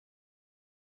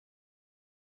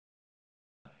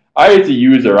I, as a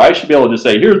user, I should be able to just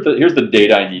say, here's the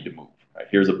data I need to move. Right?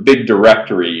 Here's a big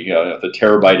directory, with a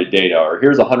terabyte of data, or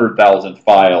here's 100,000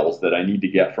 files that I need to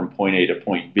get from point A to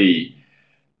point B.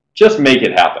 Just make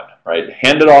it happen, right?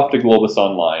 Hand it off to Globus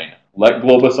Online. Let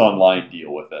Globus Online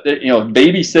deal with it.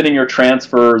 Babysitting your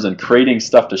transfers and creating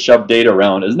stuff to shove data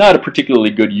around is not a particularly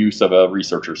good use of a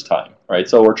researcher's time, right?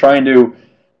 So we're trying to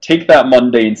take that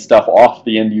mundane stuff off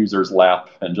the end user's lap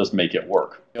and just make it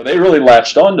work. They really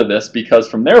latched onto this because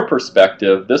from their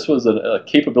perspective, this was a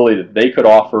capability that they could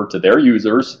offer to their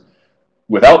users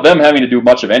without them having to do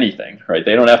much of anything, right?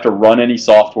 They don't have to run any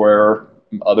software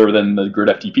other than the grid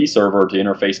FTP server to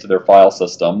interface to their file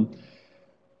system.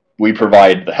 We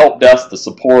provide the help desk, the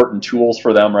support, and tools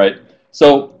for them, right?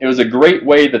 So it was a great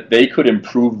way that they could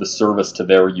improve the service to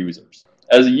their users.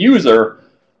 As a user,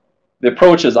 the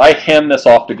approach is I hand this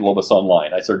off to Globus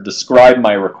Online. I sort of describe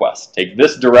my request. Take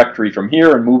this directory from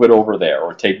here and move it over there,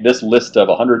 or take this list of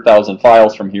 100,000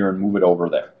 files from here and move it over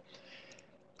there.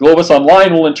 Globus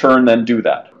Online will in turn then do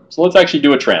that. So let's actually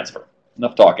do a transfer.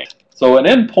 Enough talking. So an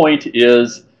endpoint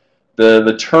is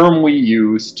the term we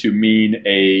use to mean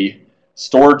a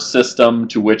storage system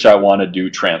to which I want to do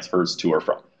transfers to or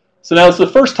from. So now it's the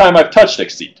first time I've touched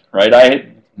XSEDE, right?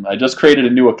 I just created a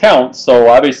new account, so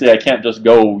obviously I can't just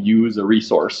go use a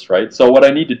resource, right? So what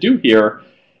I need to do here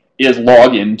is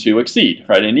log into XSEDE,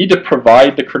 right? I need to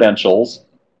provide the credentials,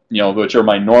 which are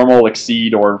my normal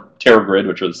XSEDE or TeraGrid,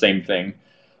 which are the same thing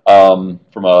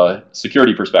from a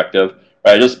security perspective.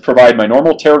 Right? I just provide my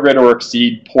normal TeraGrid or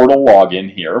XSEDE portal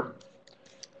login here.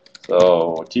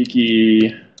 So Tiki,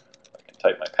 I can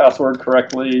type my password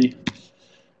correctly.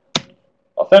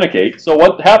 Authenticate. So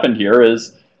what happened here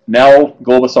is now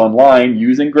Globus Online,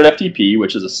 using Grid FTP,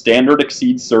 which is a standard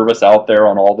XSEDE service out there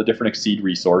on all the different XSEDE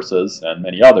resources and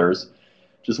many others,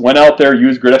 just went out there,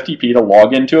 used Grid FTP to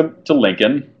log into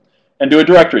Lincoln and do a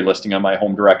directory listing on my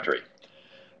home directory.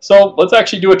 So let's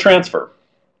actually do a transfer.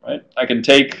 Right? I can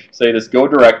take, say, this Go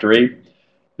directory.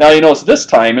 Now you notice this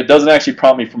time it doesn't actually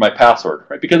prompt me for my password,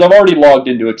 right? Because I've already logged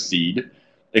into XSEDE.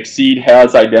 XSEDE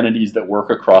has identities that work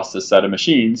across this set of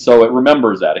machines, so it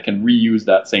remembers that. It can reuse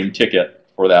that same ticket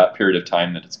for that period of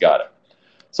time that it's got it.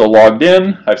 So logged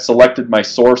in, I've selected my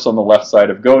source on the left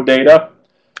side of Go data,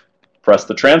 press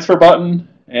the transfer button,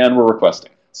 and we're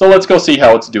requesting. So let's go see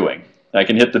how it's doing. I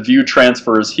can hit the View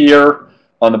Transfers here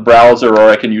on the browser, or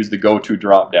I can use the Go To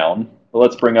drop-down. So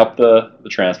let's bring up the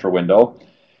transfer window.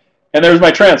 And there's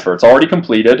my transfer. It's already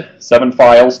completed. 7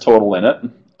 files total in it.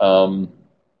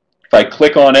 If I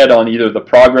click on it on either the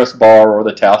progress bar or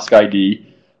the task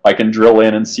ID, I can drill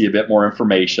in and see a bit more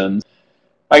information.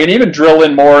 I can even drill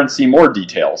in more and see more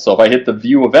details. So if I hit the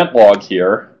View Event Log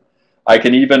here, I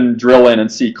can even drill in and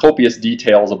see copious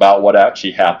details about what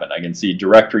actually happened. I can see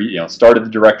directory, started the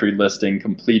directory listing,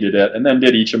 completed it, and then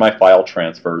did each of my file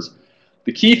transfers.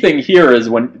 The key thing here is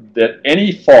that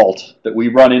any fault that we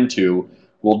run into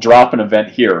will drop an event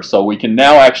here. So we can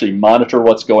now actually monitor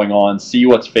what's going on, see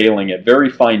what's failing at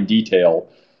very fine detail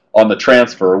on the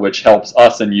transfer, which helps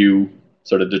us and you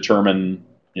sort of determine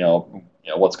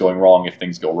what's going wrong if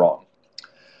things go wrong.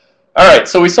 All right,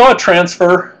 so we saw a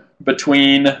transfer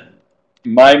between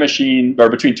my machine, or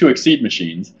between 2 XSEDE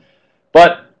machines,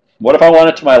 but what if I want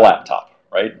it to my laptop,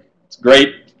 right? It's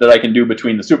great that I can do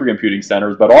between the supercomputing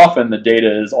centers, but often the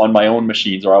data is on my own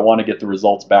machines, or I want to get the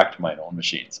results back to my own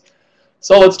machines.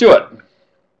 So let's do it.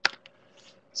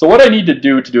 So what I need to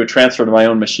do a transfer to my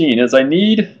own machine is I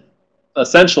need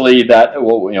essentially that, an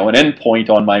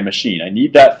endpoint on my machine. I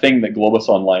need that thing that Globus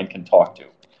Online can talk to.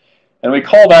 And we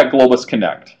call that Globus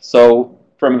Connect. So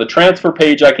from the transfer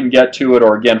page I can get to it,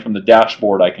 or again from the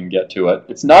dashboard I can get to it.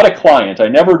 It's not a client. I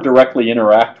never directly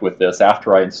interact with this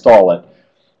after I install it.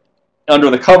 Under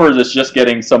the covers, it's just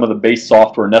getting some of the base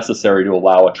software necessary to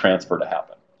allow a transfer to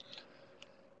happen.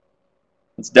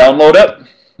 Let's download it,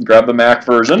 grab the Mac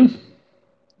version,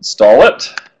 install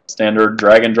it, standard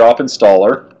drag and drop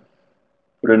installer,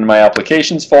 put it in my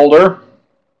applications folder.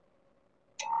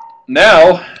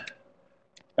 Now,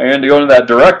 I'm going to go into that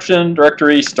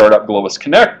directory, start up Globus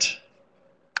Connect,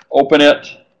 open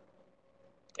it,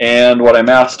 and what I'm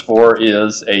asked for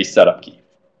is a setup key,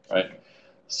 right?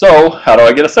 So how do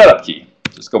I get a setup key?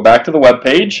 Just go back to the web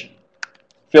page,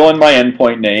 fill in my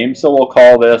endpoint name. So we'll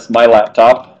call this my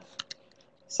laptop,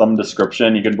 some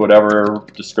description. You can put whatever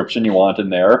description you want in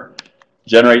there.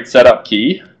 Generate setup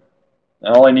key.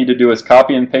 And all I need to do is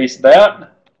copy and paste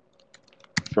that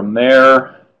from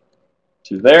there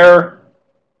to there.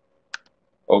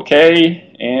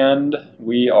 OK, and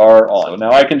we are on. So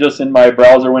now I can just, in my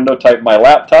browser window, type my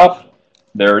laptop.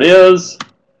 There it is.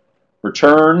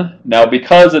 Return. Now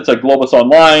because it's a Globus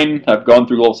Online, I've gone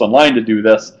through Globus Online to do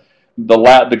this, The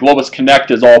Globus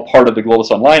Connect is all part of the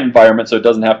Globus Online environment, so it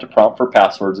doesn't have to prompt for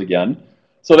passwords again.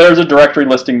 So there's a directory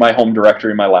listing my home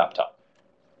directory in my laptop.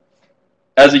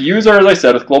 As a user, as I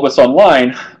said, with Globus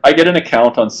Online, I get an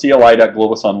account on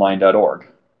cli.globusonline.org.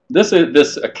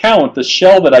 This account, the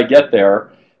shell that I get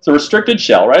there, it's a restricted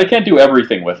shell, right? I can't do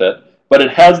everything with it, but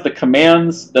it has the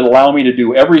commands that allow me to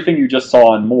do everything you just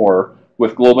saw and more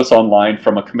with Globus Online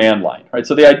from a command line, right?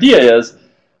 So the idea is,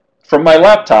 from my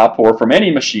laptop or from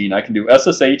any machine, I can do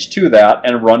SSH to that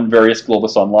and run various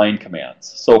Globus Online commands.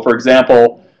 So for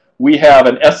example, we have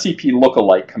an SCP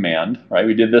lookalike command, right?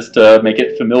 We did this to make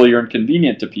it familiar and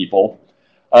convenient to people.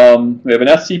 We have an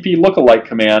SCP lookalike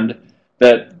command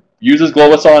that uses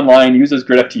Globus Online, uses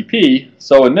GridFTP.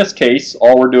 So in this case,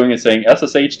 all we're doing is saying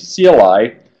SSH to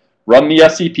CLI, run the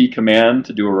SCP command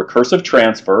to do a recursive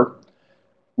transfer.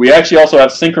 We actually also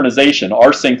have synchronization,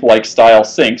 rsync-like style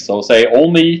sync. So say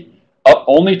only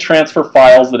transfer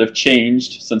files that have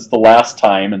changed since the last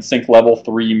time, and sync level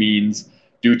 3 means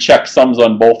do checksums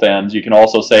on both ends. You can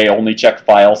also say only check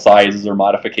file sizes or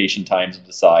modification times to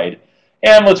decide.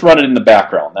 And let's run it in the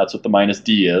background. That's what the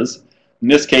 -d is. In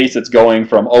this case, it's going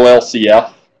from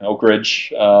OLCF, Oak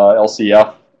Ridge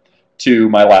LCF, to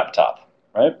my laptop,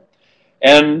 right?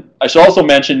 And I should also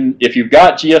mention, if you've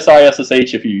got GSI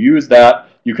SSH, if you use that,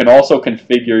 you can also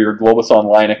configure your Globus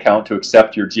Online account to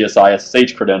accept your GSI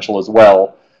SSH credential as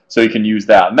well, so you can use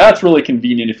that. And that's really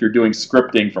convenient if you're doing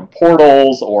scripting from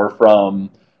portals or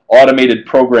from automated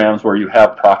programs where you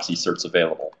have proxy certs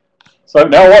available. So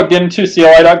I've now logged into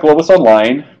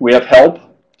cli.globusonline. We have help.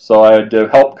 So I do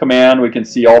help command. We can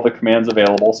see all the commands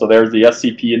available. So there's the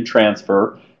SCP and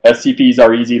transfer. SCPs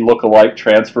are easy lookalike.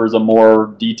 Transfer is a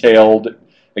more detailed,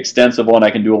 extensive one I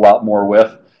can do a lot more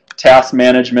with. Task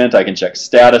management, I can check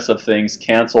status of things,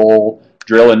 cancel,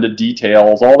 drill into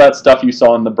details, all that stuff you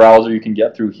saw in the browser you can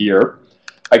get through here.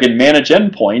 I can manage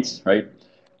endpoints, right?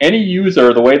 Any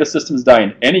user, the way the system's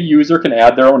designed, any user can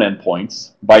add their own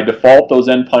endpoints. By default, those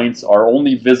endpoints are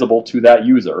only visible to that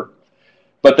user.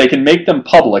 But they can make them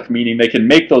public, meaning they can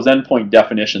make those endpoint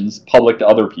definitions public to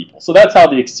other people. So that's how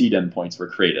the XSEDE endpoints were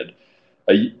created.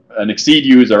 An XSEDE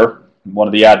user, one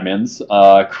of the admins,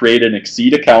 created an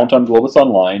XSEDE account on Globus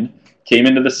Online, came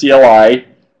into the CLI,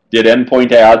 did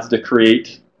endpoint ads to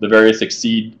create the various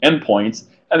XSEDE endpoints,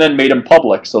 and then made them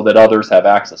public so that others have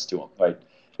access to them. Right?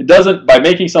 It doesn't, by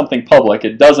making something public,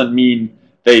 it doesn't mean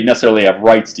they necessarily have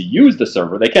rights to use the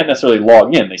server. They can't necessarily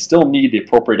log in. They still need the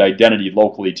appropriate identity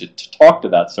locally to talk to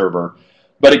that server,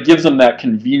 but it gives them that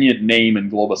convenient name in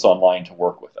Globus Online to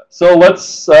work with it. So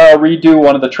let's redo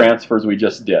one of the transfers we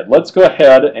just did. Let's go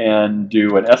ahead and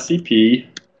do an SCP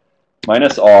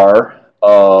 -R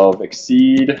of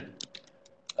XSEDE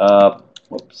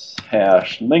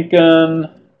hash Lincoln,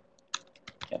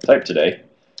 can't type today,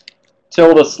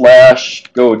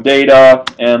 / go data,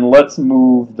 and let's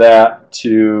move that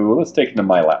to, let's take it to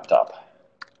my laptop.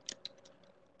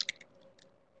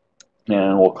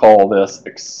 And we'll call this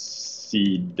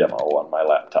XSEDE demo on my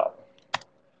laptop.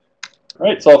 All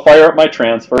right, so I'll fire up my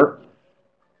transfer.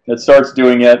 It starts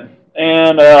doing it,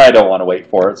 and I don't want to wait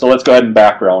for it, so let's go ahead and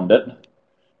background it.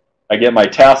 I get my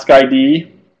task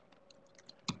ID,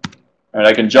 and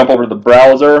I can jump over to the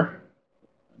browser.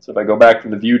 So if I go back to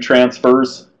the view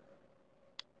transfers,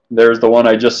 there's the one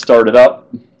I just started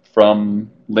up from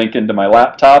Lincoln to my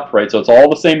laptop, right? So it's all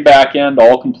the same backend,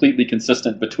 all completely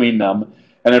consistent between them.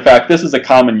 And in fact, this is a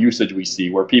common usage we see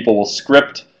where people will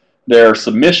script their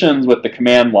submissions with the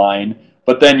command line,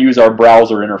 but then use our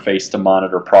browser interface to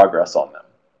monitor progress on them.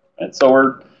 And so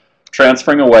we're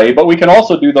transferring away, but we can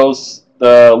also do those,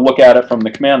 look at it from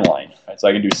the command line. Right? So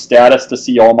I can do status to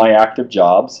see all my active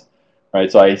jobs. Right,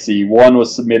 so I see one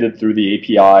was submitted through the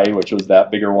API, which was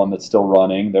that bigger one that's still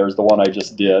running. There's the one I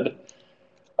just did.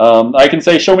 I can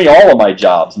say, show me all of my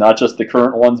jobs, not just the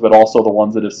current ones, but also the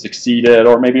ones that have succeeded,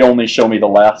 or maybe only show me the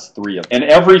last 3 of them.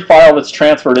 And every file that's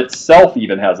transferred itself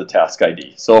even has a task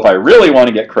ID. So if I really want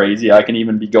to get crazy, I can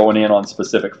even be going in on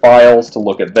specific files to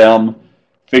look at them,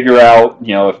 figure out,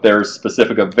 if there's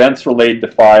specific events related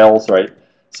to files, right?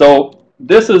 So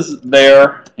this is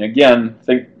there, again,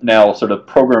 think now sort of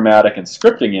programmatic and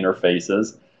scripting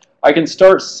interfaces. I can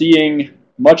start seeing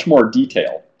much more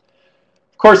detail.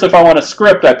 Of course, if I want to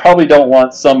script, I probably don't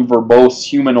want some verbose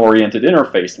human-oriented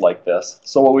interface like this.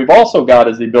 So what we've also got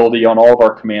is the ability on all of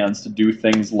our commands to do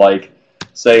things like,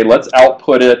 say, let's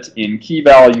output it in key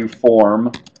value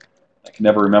form. I can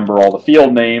never remember all the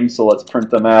field names, so let's print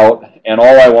them out. And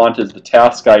all I want is the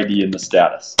task ID and the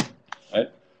status.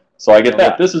 So I get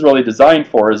that. What this is really designed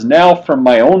for is now from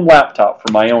my own laptop,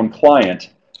 from my own client,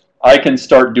 I can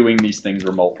start doing these things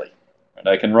remotely. And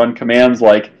I can run commands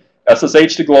like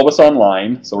SSH to Globus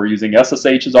Online, so we're using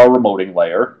SSH as our remoting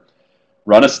layer.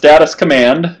 Run a status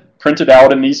command, print it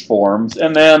out in these forms,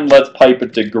 and then let's pipe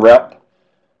it to grep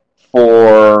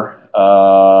for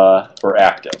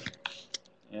active.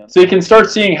 So you can start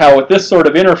seeing how with this sort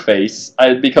of interface,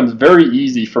 it becomes very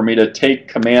easy for me to take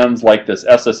commands like this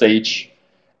SSH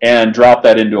and drop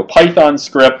that into a Python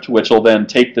script, which will then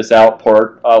take this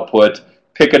output,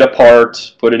 pick it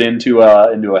apart, put it into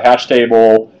a hash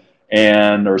table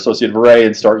or associative array,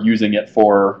 and start using it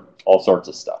for all sorts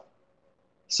of stuff.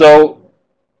 So,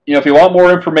 if you want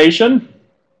more information,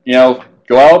 go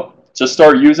out, just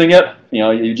start using it.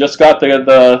 You just got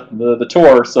the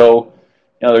tour, so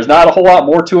there's not a whole lot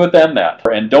more to it than that.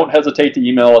 And don't hesitate to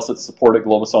email us at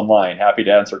support@Globus Online. Happy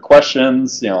to answer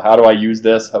questions. How do I use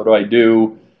this? How do I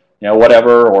do?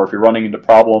 Whatever. Or if you're running into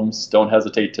problems, don't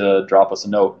hesitate to drop us a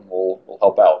note, and we'll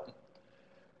help out.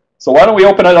 So why don't we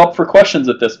open it up for questions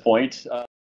at this point?